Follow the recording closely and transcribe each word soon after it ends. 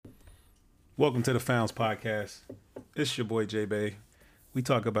Welcome to the Founds Podcast. It's your boy J Bay. We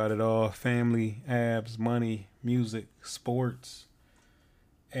talk about it all: family, abs, money, music, sports,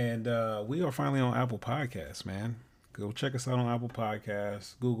 and we are finally on Apple Podcasts. Man, go check us out on Apple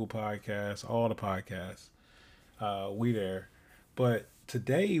Podcasts, Google Podcasts, all the podcasts. We there. But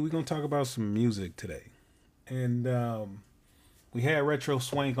today we're gonna talk about some music today, and we had Retro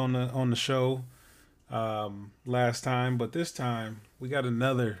Swank on the show last time, but this time we got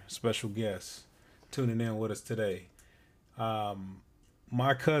another special guest tuning in with us today.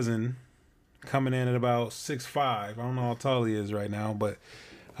 My cousin coming in at about 6'5". I don't know how tall he is right now, but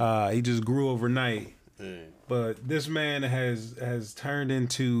he just grew overnight. But this man has turned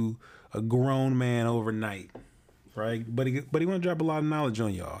into a grown man overnight, right? But he want to drop a lot of knowledge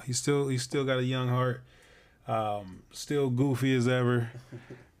on y'all. He's still got a young heart, still goofy as ever,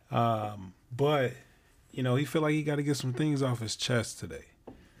 but you know, he feel like he got to get some things off his chest today.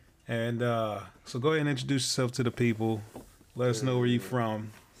 And so go ahead and introduce yourself to the people. Let us know where you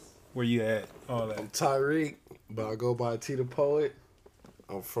from, where you at, all that. I'm Tyreek, but I go by T the Poet.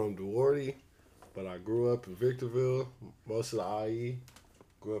 I'm from Duarte, but I grew up in Victorville, most of the IE.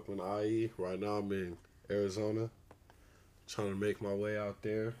 Grew up in the IE. Right now I'm in Arizona, trying to make my way out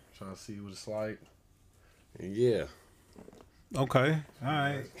there, trying to see what it's like. And yeah. Okay. All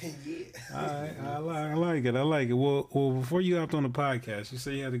right. All right. I like it. I like it. Well, before you hopped on the podcast, you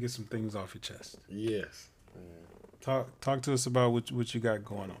said you had to get some things off your chest. Yes. Talk to us about what you got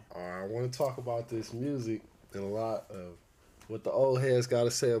going on. I want to talk about this music and a lot of what the old heads got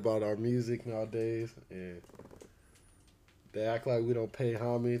to say about our music nowadays. And they act like we don't pay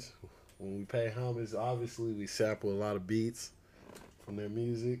homage. When we pay homage, obviously we sample a lot of beats from their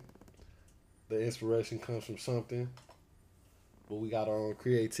music. The inspiration comes from something. But we got our own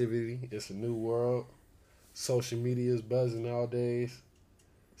creativity. It's a new world. Social media is buzzing nowadays.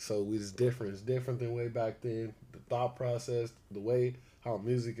 So it's different. It's different than way back then. The thought process, the way how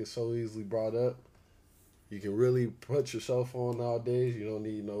music is so easily brought up. You can really put yourself on nowadays. You don't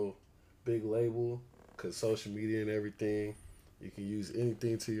need no big label because social media and everything. You can use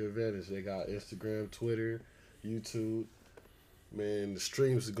anything to your advantage. They got Instagram, Twitter, YouTube. Man, the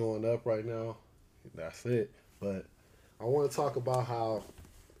streams are going up right now. That's it. But I want to talk about how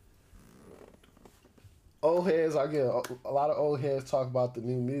old heads, I get a lot of old heads talk about the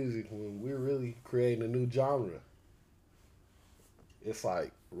new music when we're really creating a new genre. It's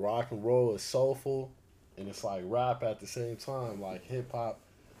like rock and roll is soulful, and it's like rap at the same time, like hip hop.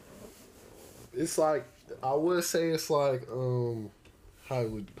 It's like, I would say it's like, how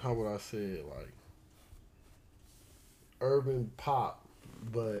would I say it? Like urban pop,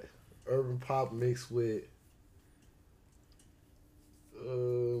 but urban pop mixed with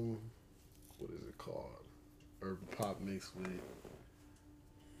what is it called? Urban pop mixed with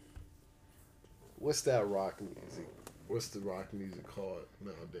what's that rock music? What's the rock music called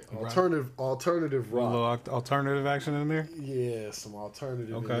nowadays? Alternative rock. A little alternative action in there? Yeah, some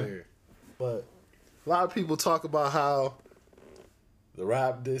alternative in there. But a lot of people talk about how the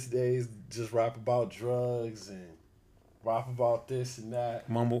rap these days just rap about drugs and rap about this and that.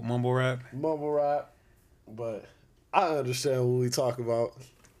 Mumble rap. But I understand what we talk about.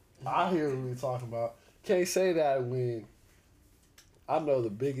 I hear what we talking about. Can't say that when I know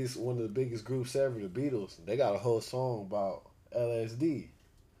one of the biggest groups ever, the Beatles. They got a whole song about LSD,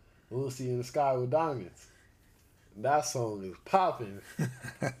 Lucy in the Sky with Diamonds. That song is popping.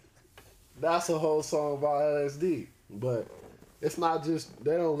 That's a whole song about LSD. But it's not just,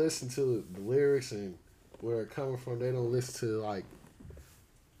 they don't listen to the lyrics and where it's coming from. They don't listen to like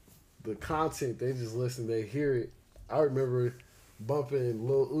the content. They just listen, they hear it. I remember bumping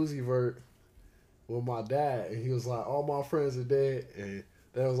Lil Uzi Vert with my dad, and he was like, all my friends are dead. And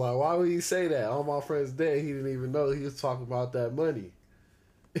they was like, why would he say that? All my friends dead. He didn't even know he was talking about that money.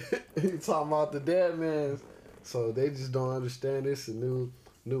 He talking about the dead man. So they just don't understand this. A new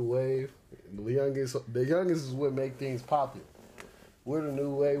wave. The youngest is what make things poppin'. We're the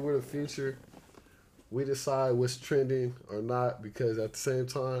new wave. We're the future. We decide what's trending or not, because at the same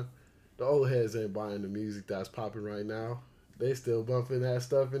time, the old heads ain't buying the music that's popping right now. They still bumping that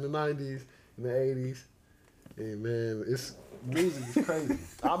stuff in the 90s, in the 80s. And man, music is crazy.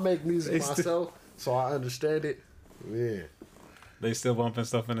 I make music myself, so I understand it. Yeah. They still bumping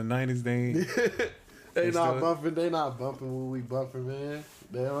stuff in the 90s. They not bumping what we bumping, man.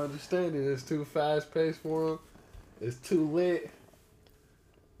 They don't understand it. It's too fast paced for them. It's too lit.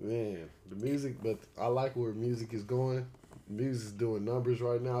 Man, the music, but I like where music is going. Music's doing numbers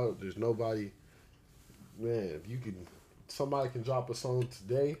right now. There's nobody, man, somebody can drop a song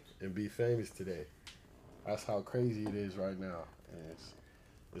today and be famous today. That's how crazy it is right now. And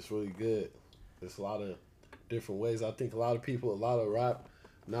it's really good. There's a lot of different ways. I think a lot of people, a lot of rap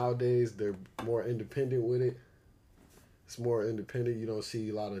nowadays, they're more independent with it. It's more independent. You don't see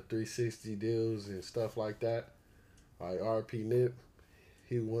a lot of 360 deals and stuff like that. Like RP Nip,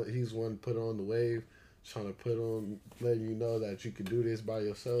 he's one put on the wave, trying to put on, letting you know that you can do this by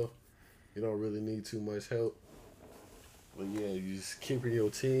yourself. You don't really need too much help. But yeah, you just keep it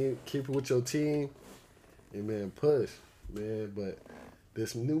with your team, and man, push, man. But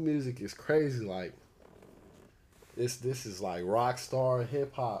this new music is crazy. Like this is like rock star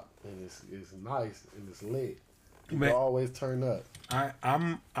hip hop, and it's nice and it's lit. You can always turn up.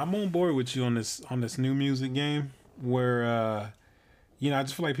 I'm on board with you on this new music game where I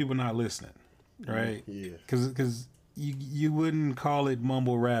just feel like people not listening, right? Yeah. Because you wouldn't call it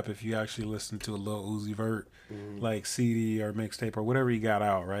mumble rap if you actually listen to a Lil Uzi Vert like CD or mixtape or whatever he got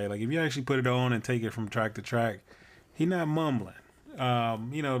out, right? Like if you actually put it on and take it from track to track, he not mumbling.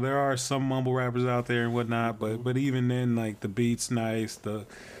 There are some mumble rappers out there and whatnot, but even then, like the beat's nice, the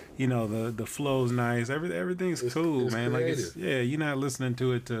flow's nice, everything's cool, man. Creative. Like you're not listening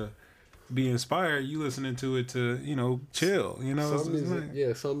to it to be inspired, you listening to it to chill.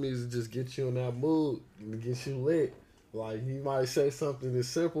 Some music just gets you in that mood and gets you lit. Like he might say something that's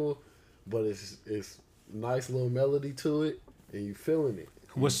simple, but it's nice little melody to it, and you feeling it.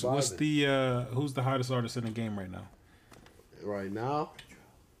 What's the who's the hottest artist in the game right now? Right now,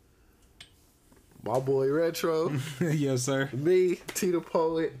 my boy Retro. Yes, sir. Me, T the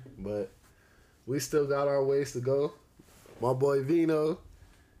Poet, but we still got our ways to go. My boy Vino,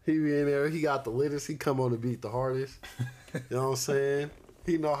 he be in there. He got the littest. He come on the beat the hardest. You know what I'm saying?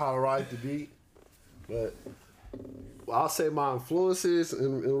 He know how to ride the beat. But I'll say my influences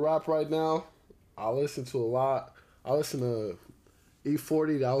in rap right now, I listen to a lot. I listen to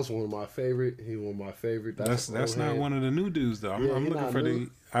E40. That was one of my favorite. He one of my favorite. That's not one of the new dudes though. I'm looking for new.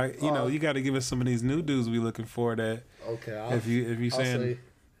 You got to give us some of these new dudes we looking for. That okay. If you saying,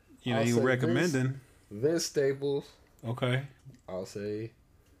 you recommending Vince Staples. Okay. I'll say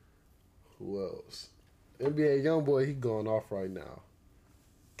who else? NBA YoungBoy, he going off right now.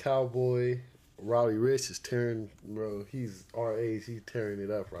 Cowboy, Roddy Ricch is tearing, bro. He's our age. He's tearing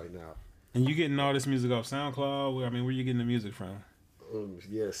it up right now. And you getting all this music off SoundCloud? I mean, where you getting the music from?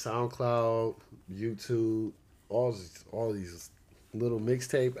 SoundCloud, YouTube, all these little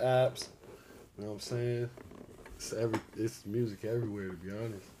mixtape apps. You know what I'm saying? It's music everywhere, to be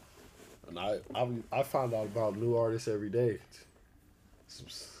honest. And I find out about new artists every day.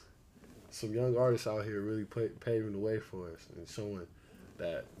 Some young artists out here really paving the way for us and showing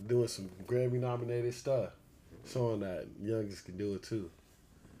that, doing some Grammy nominated stuff, showing that youngest can do it too.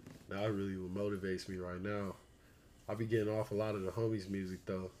 That really what motivates me right now. I be getting off a lot of the homies' music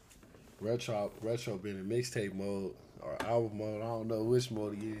though. Retro been in mixtape mode or album mode. I don't know which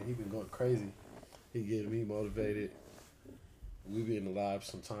mode he in. He been going crazy. He getting me motivated. We be in the lab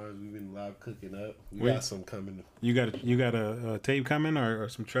sometimes. We be in the lab cooking up. We got some coming. You got a tape coming or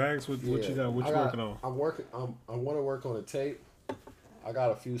some tracks? What you got? What you working on? I want to work on a tape. I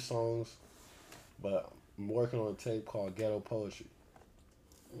got a few songs, but I'm working on a tape called Ghetto Poetry.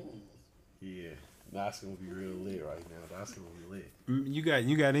 Yeah, that's gonna be real lit right now. That's gonna be lit.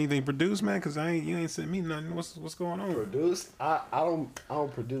 You got anything produced, man? Cause you ain't sent me nothing. What's going on? Produced? I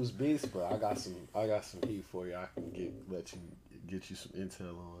don't produce beats, but I got some heat for you. I can get you some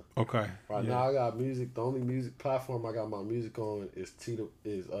intel on. Okay. Right now I got music. The only music platform I got my music on is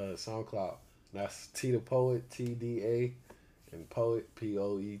SoundCloud. That's T the Poet, TDA, and Poet,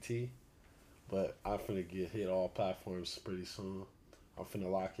 POET. But I'm finna get hit all platforms pretty soon. I'm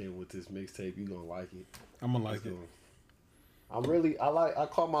finna lock in with this mixtape. You gonna like it. I'm gonna like it. I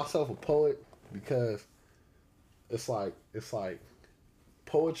call myself a poet because it's like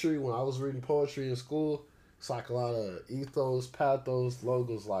poetry. When I was reading poetry in school, it's like a lot of ethos, pathos,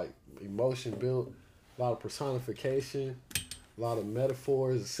 logos, like emotion built, a lot of personification, a lot of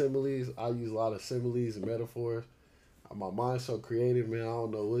metaphors and similes. I use a lot of similes and metaphors. My mind's so creative, man. I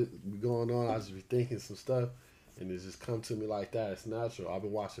don't know what's going on. I just be thinking some stuff, and it just come to me like that. It's natural. I've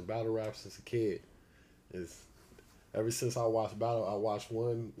been watching battle rap since a kid. Ever since I watched battle, I watched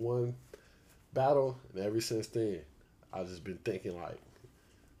one battle, and ever since then, I just been thinking like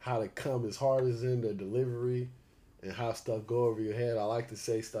how to come as hard as in the delivery, and how stuff go over your head. I like to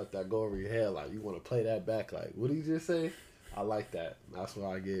say stuff that go over your head, like you want to play that back. Like, what did you just say? I like that. That's what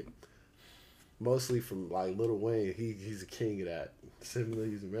I get. Mostly from like Lil Wayne, he's a king of that.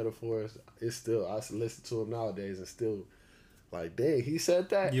 Similes and metaphors. It's still, I listen to him nowadays and still like, dang, he said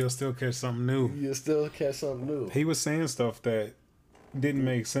that. You'll still catch something new. He was saying stuff that didn't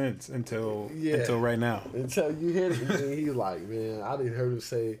make sense until right now. Until you hit it, and he's like, man, I didn't hear him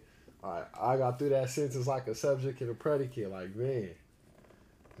say I got through that sentence like a subject and a predicate. Like, man,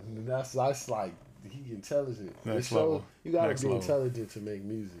 and that's like he intelligent. It shows Level. you gotta Next be level. intelligent to make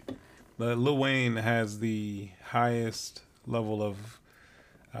music. But Lil Wayne has the highest level of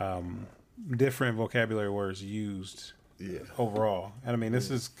different vocabulary words used Yeah. overall. And I mean,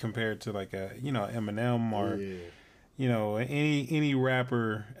 this is compared to like a Eminem or Yeah. any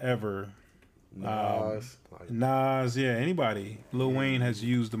rapper ever. Nas. Nas, yeah, anybody. Lil Wayne has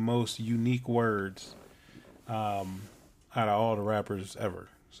used the most unique words out of all the rappers ever.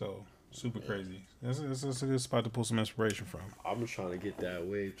 So super crazy. That's a good spot to pull some inspiration from. I'm just trying to get that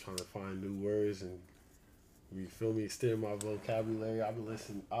way, trying to find new words and you feel me, extend my vocabulary. I've been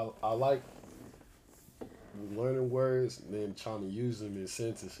listening. I like learning words and then trying to use them in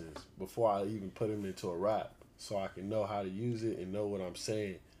sentences before I even put them into a rap, so I can know how to use it and know what I'm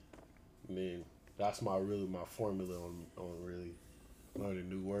saying. And then that's my formula on really learning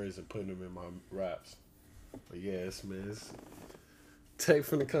new words and putting them in my raps. But yeah, it's take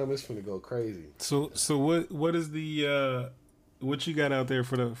from the comments finna go crazy. So what is the what you got out there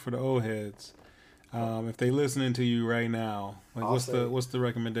for the old heads? If they listening to you right now, like what's the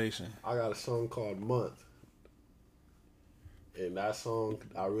recommendation? I got a song called Month. And that song,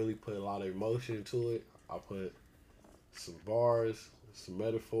 I really put a lot of emotion into it. I put some bars, some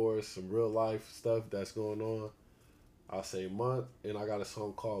metaphors, some real life stuff that's going on. I say Month, and I got a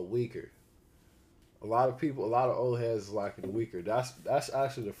song called Weaker. A lot of old heads liking Weaker. That's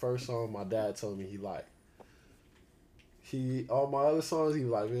actually the first song my dad told me he liked. All my other songs, he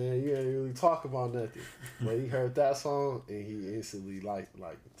was like, man, you ain't really talk about nothing. But he heard that song, and he instantly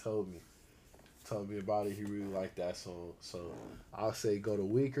told me about it. He really liked that song. So I'll say go to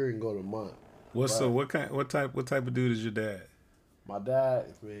Weaker and go to Month. What type of dude is your dad? My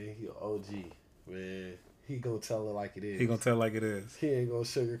dad, man, he an OG. Man, he gonna tell it like it is. He gonna tell like it is. He ain't gonna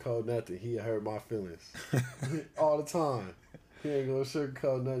sugarcoat nothing. He hurt my feelings all the time. He ain't gonna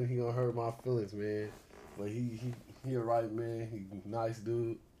sugarcoat nothing. He gonna hurt my feelings, man. But he a right man. He nice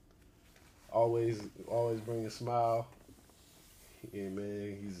dude. Always bring a smile. Yeah,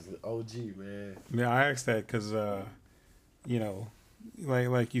 man, he's an OG, man. Yeah, I asked that because,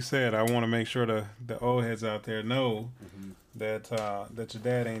 like you said, I want to make sure the old heads out there know that your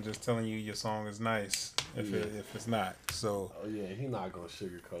dad ain't just telling you your song is nice if it's not. So. Oh yeah, he not gonna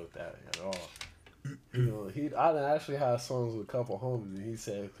sugarcoat that at all. I done actually had songs with a couple homies, and he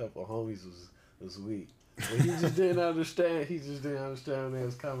said a couple homies was weak, but he just didn't understand. He just didn't understand where it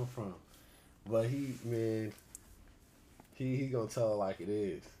was coming from. But he gonna tell it like it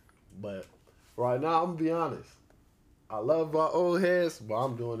is. But right now, I'm gonna be honest. I love my old heads, but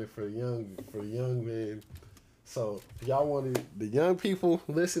I'm doing it for the young men. So if y'all want the young people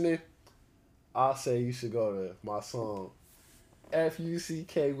listening, I'll say you should go to my song,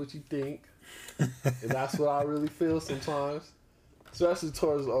 F-U-C-K, What You Think. And that's what I really feel sometimes. Especially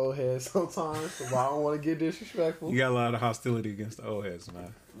towards the old heads sometimes. But I don't want to get disrespectful. You got a lot of hostility against the old heads,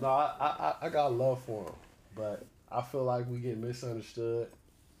 man. No, I got love for them. But I feel like we get misunderstood.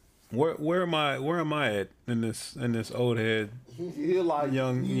 Where am I at in this old head? You're like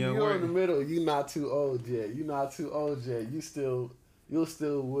young. You're in the middle. You're not too old yet. You still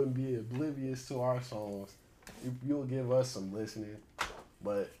wouldn't be oblivious to our songs. You'll give us some listening,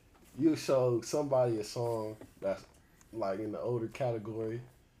 but you show somebody a song that's like in the older category.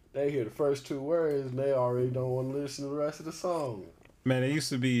 They hear the first two words and they already don't want to listen to the rest of the song. Man, it used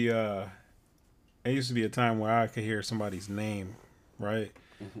to be a time where I could hear somebody's name, right?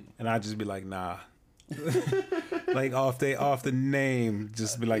 And I'd just be like, nah. Like off the name,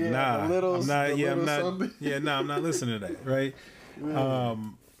 just be like, nah. I'm not listening to that, right? Yeah.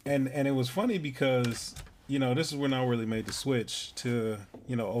 And it was funny because, this is when I really made the switch to,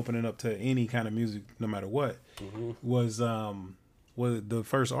 opening up to any kind of music, no matter what. Was the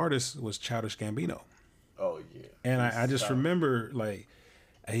first artist was Childish Gambino. Oh yeah. And I just remember like,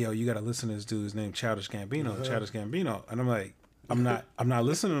 hey yo, you gotta listen to this dude's named Childish Gambino, Childish Gambino. And I'm like, I'm not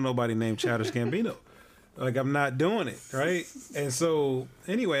listening to nobody named Childish Gambino. Like I'm not doing it, right? And so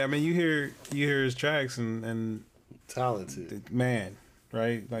anyway, I mean you hear his tracks and talented man,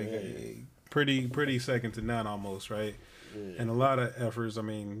 right? Like pretty second to none almost, right? Yeah. And a lot of efforts. I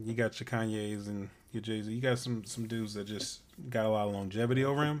mean, you got your Kanye's and your Jay-Z. You got some dudes that just got a lot of longevity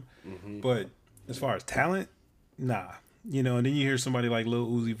over him. But as far as talent, nah. And then you hear somebody like Lil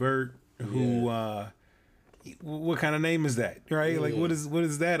Uzi Vert who what kind of name is that, right? Like what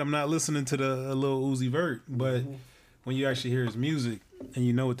is that? I'm not listening to the Lil Uzi Vert, but when you actually hear his music and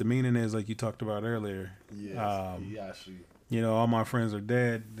you know what the meaning is, like you talked about earlier. All my friends are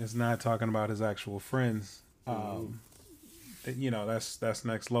dead. It's not talking about his actual friends. that's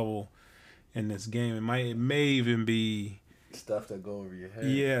next level in this game. It may even be Stuff that go over your head.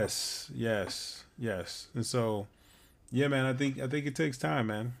 yes. And so, yeah, man, I think it takes time,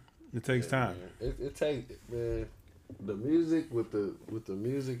 man. It takes time. Man. It takes, man. The music with the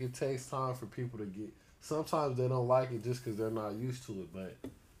music, it takes time for people to get. Sometimes they don't like it just because they're not used to it, but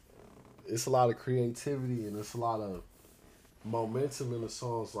it's a lot of creativity and it's a lot of momentum in the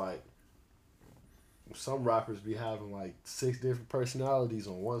songs. Like some rappers be having like 6 different personalities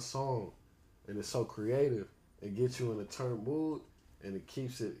on one song, and it's so creative. It gets you in a turn mood, and it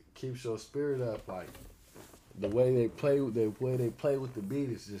keeps your spirit up. Like the way they play with the beat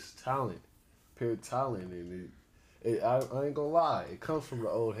is just talent, pure talent, and I ain't gonna lie, it comes from the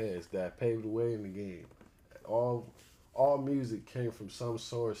old heads that paved the way in the game. All music came from some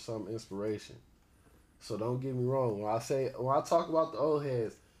source, some inspiration. So don't get me wrong. When I talk about the old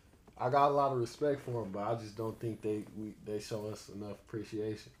heads, I got a lot of respect for them, but I just don't think they show us enough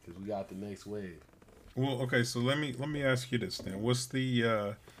appreciation because we got the next wave. Well, okay, so let me ask you this then. What's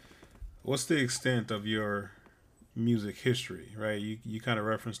the extent of your music history, right? You kind of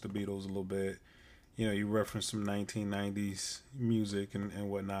referenced the Beatles a little bit. You referenced some 1990s music and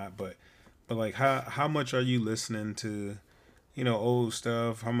whatnot, but like how much are you listening to, old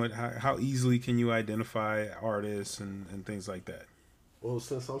stuff? How easily can you identify artists and things like that? Well,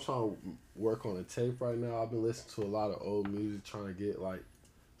 since I'm trying to work on a tape right now, I've been listening to a lot of old music, trying to get like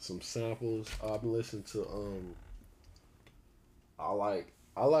some samples. I've been listening to I like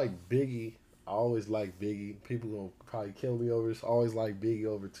Biggie. I always like Biggie. People gonna probably kill me over this. I always like Biggie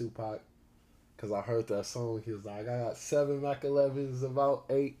over Tupac. Cause I heard that song. He was like, I got 7 Mac 11s, about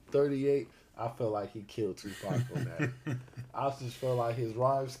 838. I felt like he killed Tupac on that. I just felt like his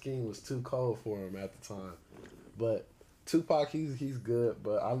rhyme scheme was too cold for him at the time. But Tupac, he's good.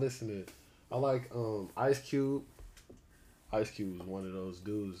 But I like Ice Cube. Ice Cube was one of those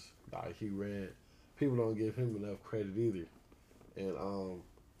dudes. Like he ran. People don't give him enough credit either. And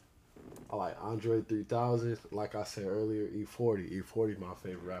I like Andre 3000. Like I said earlier, E40. E40 my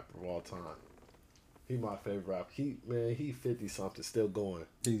favorite rapper of all time. He my favorite rapper. He 50 something, still going.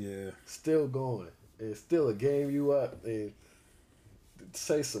 Yeah. Still going. And still a game you up and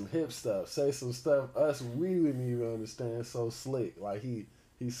say some hip stuff. Say some stuff we wouldn't even understand. So slick. Like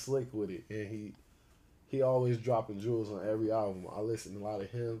he's slick with it. And he always dropping jewels on every album. I listen to a lot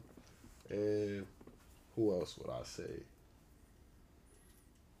of him. And who else would I say?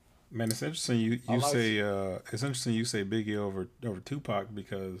 Man, it's interesting it's interesting you say Biggie over Tupac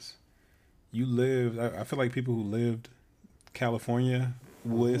because you lived. I feel like people who lived California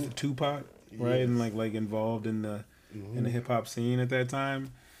with Tupac, right, yes. And like involved in the hip hop scene at that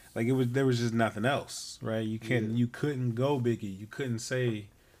time, like there was just nothing else, right? You couldn't go Biggie, you couldn't say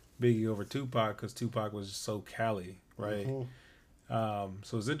Biggie over Tupac because Tupac was just so Cali, right?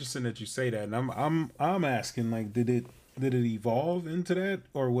 So it's interesting that you say that, and I'm asking, like, did it evolve into that,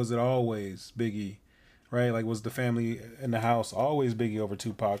 or was it always Biggie? Right, like was the family in the house always Biggie over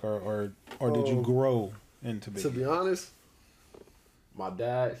Tupac, or did you grow into Biggie? To be honest, my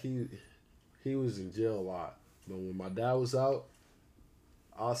dad he was in jail a lot, but when my dad was out,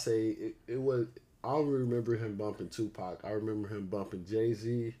 I'll say it was. I don't remember him bumping Tupac. I remember him bumping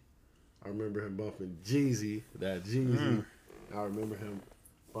Jay-Z. I remember him bumping Jeezy. That Jeezy. I remember him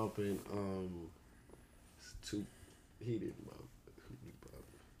bumping he didn't bump.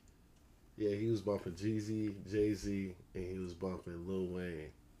 Yeah, he was bumping Jeezy, Jay-Z, and he was bumping Lil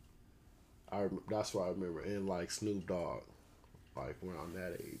Wayne. That's what I remember. And like Snoop Dogg, like around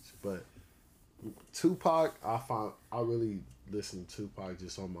that age. But Tupac, I really listened to Tupac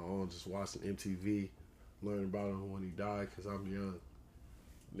just on my own, just watching MTV, learning about him when he died because I'm young.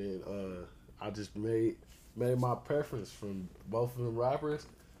 Then I just made my preference from both of them rappers,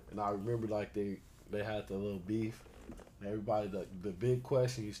 and I remember like they had the little beef. Everybody, the big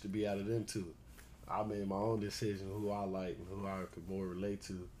question used to be out of them two. I made my own decision who I like and who I could more relate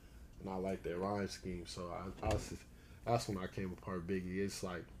to, and I like their rhyme scheme. So that's when I came apart Biggie. It's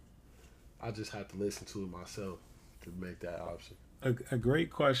like I just had to listen to it myself to make that option. A great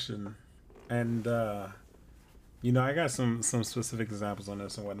question, and I got some specific examples on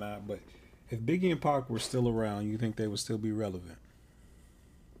this and whatnot. But if Biggie and Pac were still around, you think they would still be relevant?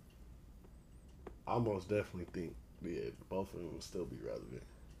 I most definitely think. Yeah, both of them would still be relevant.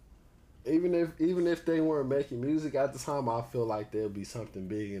 Even if they weren't making music at the time, I feel like there'll be something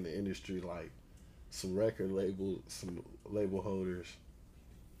big in the industry, like some record label, some label holders.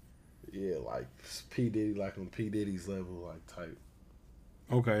 Yeah, like P Diddy, like on P Diddy's level, like type.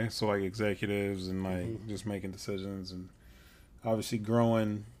 Okay, so like executives and like just making decisions and obviously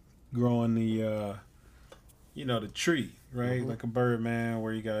growing the the tree, right? Like a Birdman,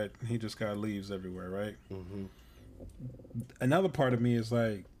 where he just got leaves everywhere, right? Another part of me is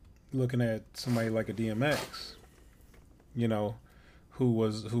like looking at somebody like a DMX, you know, who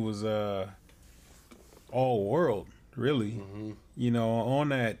was all world really, on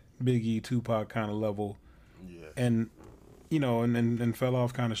that Biggie Tupac kind of level, and and fell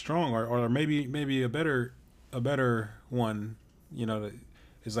off kind of strong, or maybe a better one, that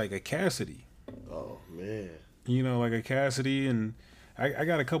is like a Cassidy. Oh man. Like a Cassidy, and I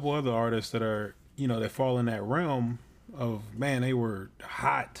got a couple other artists that are that fall in that realm of, man, they were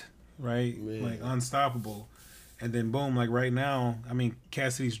hot, right? Man. Like unstoppable, and then boom, like right now, I mean,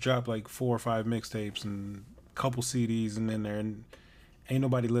 Cassidy's dropped like 4 or 5 mixtapes and a couple CDs and in there, and ain't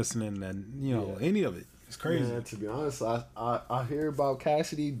nobody listening, and any of it. It's crazy. Man, to be honest, I hear about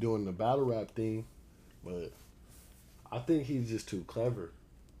Cassidy doing the battle rap thing, but I think he's just too clever.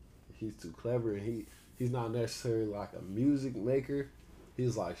 He's too clever, and he's not necessarily like a music maker.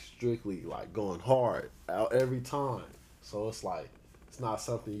 He's like strictly like going hard out every time. So it's like it's not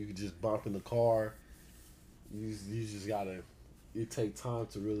something you can just bump in the car. You just gotta take time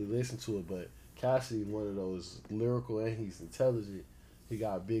to really listen to it. But Cassidy, one of those lyrical, and he's intelligent. He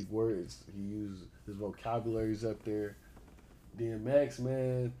got big words. He used his vocabulary's up there. DMX,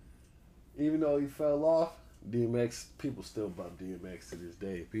 man, even though he fell off, DMX, people still bump DMX to this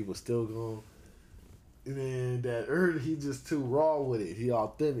day. People still going, man, that early, he just too raw with it. He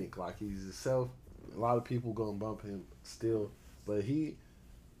authentic, like he's himself. A lot of people gonna bump him still, but he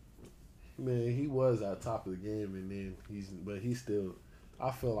was at top of the game, and then he still,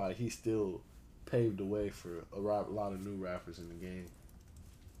 I feel like he still paved the way for a lot of new rappers in the game.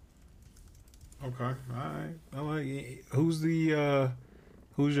 Okay, all right. I like it. Who's your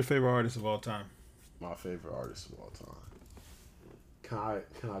favorite artist of all time? My favorite artist of all time.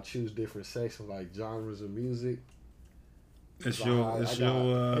 Can I choose different sections like genres of music? It's your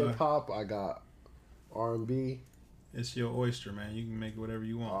hip hop. I got R&B. It's your oyster, man. You can make whatever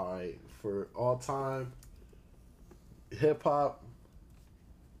you want. All right, for all time, hip hop.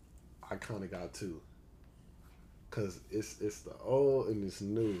 I kind of got 2, cause it's the old and it's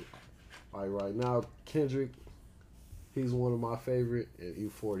new. Like right now, Kendrick, he's one of my favorite, and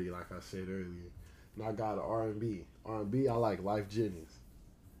E40, like I said earlier. And I got an R&B. R&B, I like Life Jennings.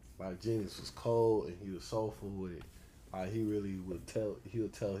 Life Jennings was cold, and he was soulful with it. Like he really he'll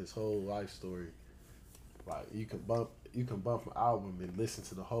tell his whole life story. Like you can bump an album and listen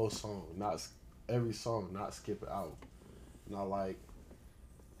to the whole song, not every song, not skip it out. And I like,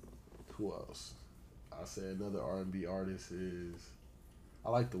 who else? I say another R&B artist is, I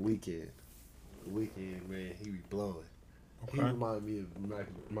like The Weeknd. The Weeknd, man, he be blowing. Okay. He remind me of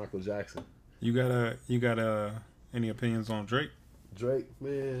Michael Jackson. You got any opinions on Drake? Drake,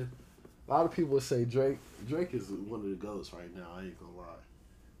 man, a lot of people say Drake is one of the GOATs right now. I ain't gonna lie.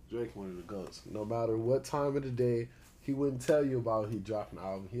 Drake one of the GOATs. No matter what time of the day, he wouldn't tell you about he dropping an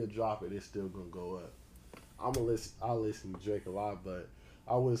album. He'll drop it. It's still gonna go up. I listen to Drake a lot, but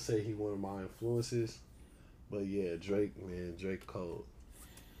I wouldn't say he one of my influences. But yeah, Drake, man, Drake cold.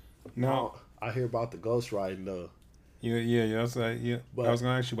 No, I hear about the ghostwriting though. Yeah. I was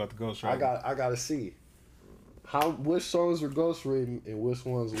gonna ask you about the ghostwriting. I gotta see which songs were ghostwritten and which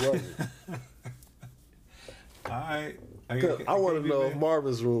ones wasn't. I want to know if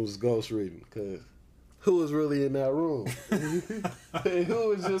Marvin's Room was ghostwritten, because who was really in that room? And who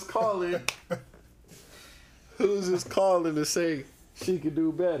was just calling to say she could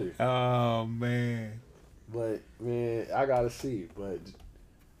do better? Oh man. But man, I gotta see. But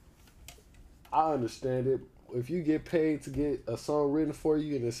I understand it. If you get paid to get a song written for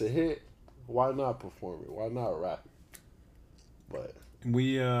you and it's a hit, why not perform it? Why not rap it? But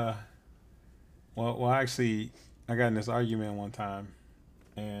well, actually, I got in this argument one time,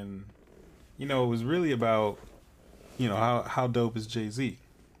 and it was really about how dope is Jay-Z.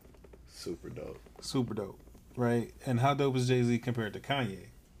 Super dope, right? And how dope is Jay-Z compared to Kanye?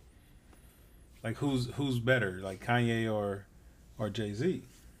 Like who's better, like Kanye or Jay-Z?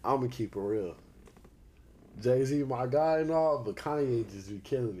 I'm gonna keep it real. Jay-Z my guy and all, but Kanye just be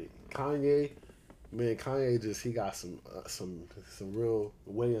killing it. Kanye just, he got some real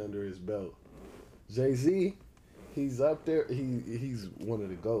way under his belt. Jay-Z, he's up there. He's one of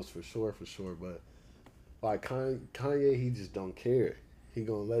the GOATs for sure. But like Kanye, he just don't care. He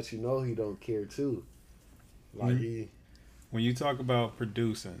gonna let you know he don't care too. Like when you talk about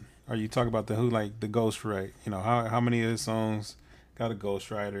producing, or you talk about the ghostwrite, how many of his songs got a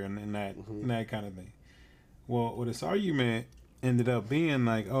ghostwriter and that kind of thing. Well, this argument ended up being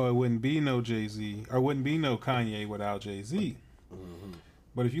like, oh, it wouldn't be no Jay-Z, or wouldn't be no Kanye without Jay-Z. Mm-hmm.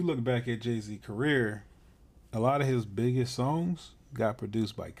 But if you look back at Jay-Z's career, a lot of his biggest songs got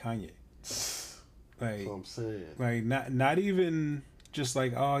produced by Kanye. Like, that's what I'm saying. Like not even just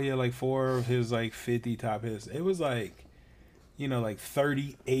like, oh yeah, like 4 of his like 50 top hits. It was like, like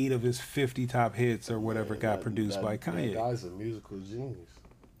 38 of his 50 top hits or whatever got produced by Kanye. That guy's a musical genius.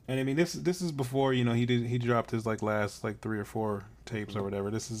 And I mean, this is before he dropped his like last like 3 or 4 tapes or whatever.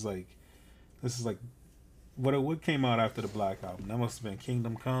 This is like what came out after the Black Album? That must have been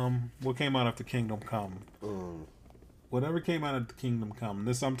Kingdom Come. What came out after Kingdom Come? Whatever came out of the Kingdom Come.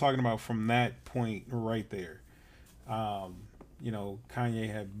 This I'm talking about from that point right there.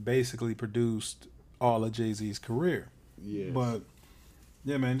 Kanye had basically produced all of Jay-Z's career. Yeah. But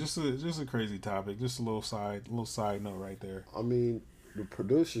yeah, man, just a crazy topic. Just a little side note right there. I mean, the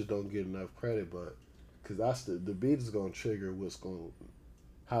producers don't get enough credit, but because that's the beat is gonna trigger what's gonna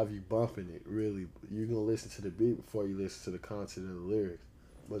have you bumping it. Really, you're gonna listen to the beat before you listen to the content of the lyrics.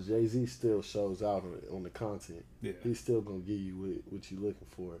 But Jay-Z still shows out on the content. Yeah, he's still gonna give you what you're looking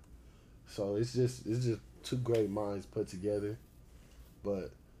for. So it's just 2 great minds put together.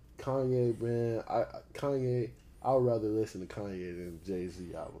 But Kanye, man, I would rather listen to Kanye than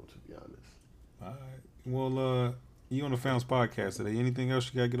Jay-Z album, to be honest. All right. Well, you on the Founds podcast today. Anything else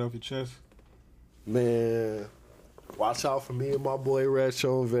you gotta get off your chest? Man, watch out for me and my boy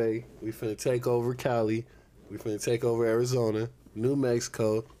Retro Vay. We finna take over Cali. We finna take over Arizona, New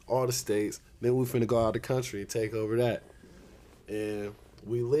Mexico, all the states. Then we finna go out of the country and take over that. And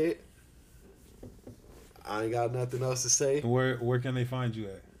we lit. I ain't got nothing else to say. Where can they find you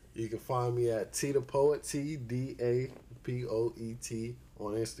at? You can find me at T the Poet, TDAPOET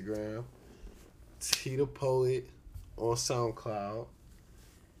on Instagram. T the Poet on SoundCloud.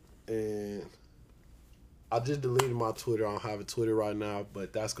 And I just deleted my Twitter. I don't have a Twitter right now,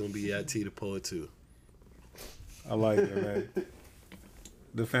 but that's gonna be at T the Poet too. I like it, man.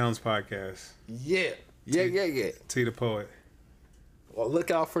 The Founds podcast. Yeah. T the Poet. Well,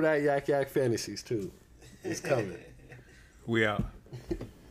 look out for that Yak Yak Fantasies too. It's coming. We out.